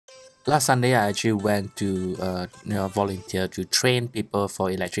Last Sunday, I actually went to volunteer to train people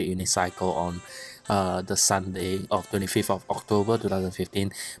for electric unicycle on the Sunday of 25th of October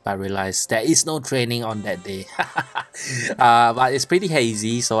 2015. But I realized there is no training on that day. But it's pretty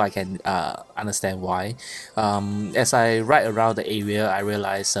hazy, so I can understand why. As I ride around the area, I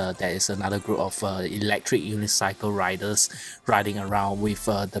realized there is another group of electric unicycle riders riding around with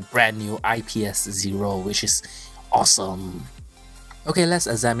the brand new IPS Zero, which is awesome. Okay, let's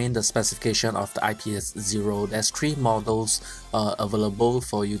examine the specification of the IPS Zero. There's three models available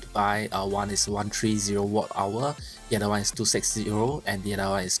for you to buy. One is 130 watt hour, the other one is 260, and the other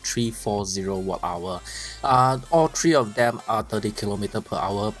one is 340 watt hour. All three of them are 30 km per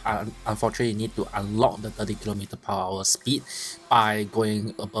hour. Unfortunately, you need to unlock the 30 km per hour speed by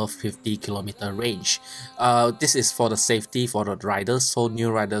going above 50 km range. This is for the safety for the riders, so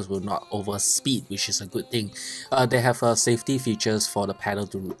new riders will not overspeed, which is a good thing. They have safety features for the pedal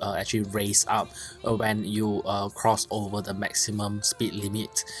to actually raise up when you cross over the maximum speed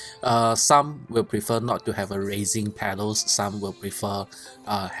limit. Some will prefer not to have a raising pedals, some will prefer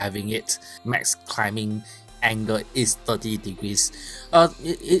having it. Max climbing angle is 30 degrees.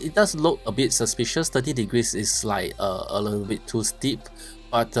 It does look a bit suspicious. 30 degrees is like a little bit too steep,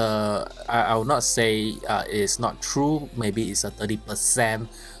 but I will not say it's not true. Maybe it's a 30%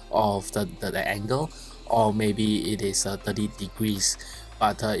 of the angle, or maybe it is 30 degrees,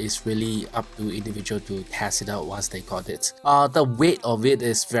 but it's really up to individual to test it out once they got it. The weight of it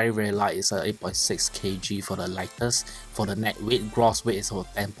is very light. It's 8.6 kg for the lightest. For the net weight, gross weight is over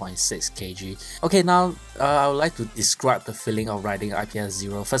 10.6 kg. Okay, now I would like to describe the feeling of riding IPS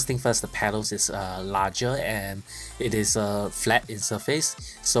Zero. First thing first, the pedals is larger and it is flat in surface,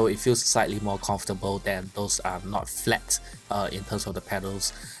 so it feels slightly more comfortable than those are not flat in terms of the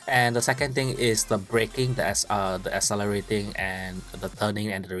pedals. And the second thing is the braking, the accelerating and the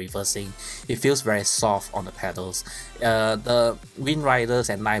turning and the reversing. It feels very soft on the pedals. The Wind Riders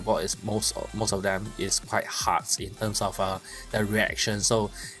and Nightbot is most of them is quite hard in terms of the reaction. So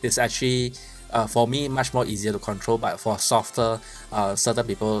it's actually for me much more easier to control, but for softer, certain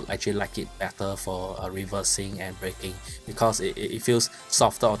people actually like it better for reversing and braking because it feels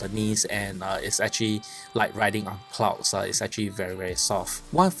softer on the knees, and it's actually like riding on clouds. It's actually very soft.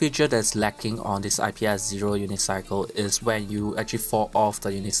 One feature that's lacking on this IPS Zero unicycle is when you actually fall off the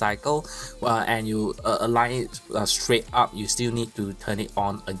unicycle and you align it straight up, you still need to turn it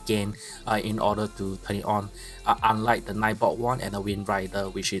on again in order to turn it on. Unlike the Nightbot one and the Wind Rider,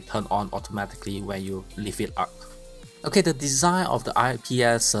 which it turn on automatically when you lift it up. Okay, the design of the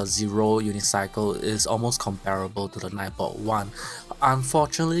IPS Zero unicycle is almost comparable to the Nightbot one.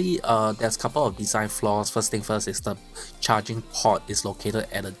 Unfortunately, there's a couple of design flaws. First thing first is the charging port is located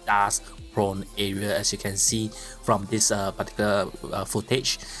at a dust prone area, as you can see from this particular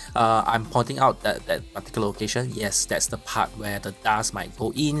footage. I'm pointing out that particular location. Yes, that's the part where the dust might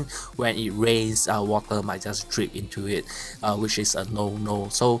go in. When it rains, water might just drip into it, which is a no.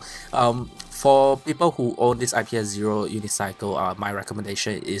 So for people who own this IPS Zero unicycle, my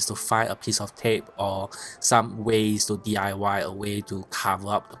recommendation is to find a piece of tape or some ways to DIY a way to cover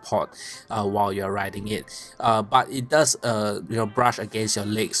up the port while you're riding it. But it does brush against your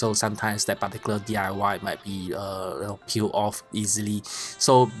leg, so sometimes that particular DIY might be peel off easily.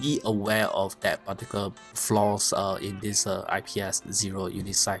 So be aware of that particular flaws in this IPS Zero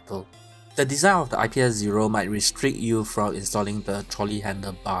unicycle. The design of the IPS Zero might restrict you from installing the trolley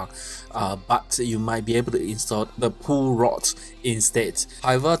handlebar, but you might be able to install the pull rods instead.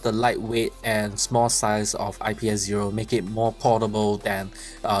 However, the lightweight and small size of IPS Zero make it more portable than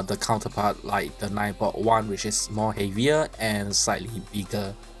the counterpart like the Nightbot one, which is more heavier and slightly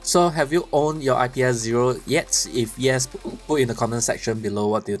bigger. So have you owned your IPS Zero yet? If yes, put in the comment section below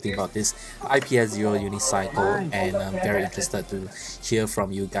what do you think about this IPS Zero unicycle, and I'm very interested to hear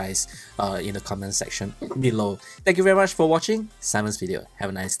from you guys in the comment section below. Thank you very much for watching Simon's video.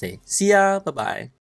 Have a nice day. See ya, bye bye.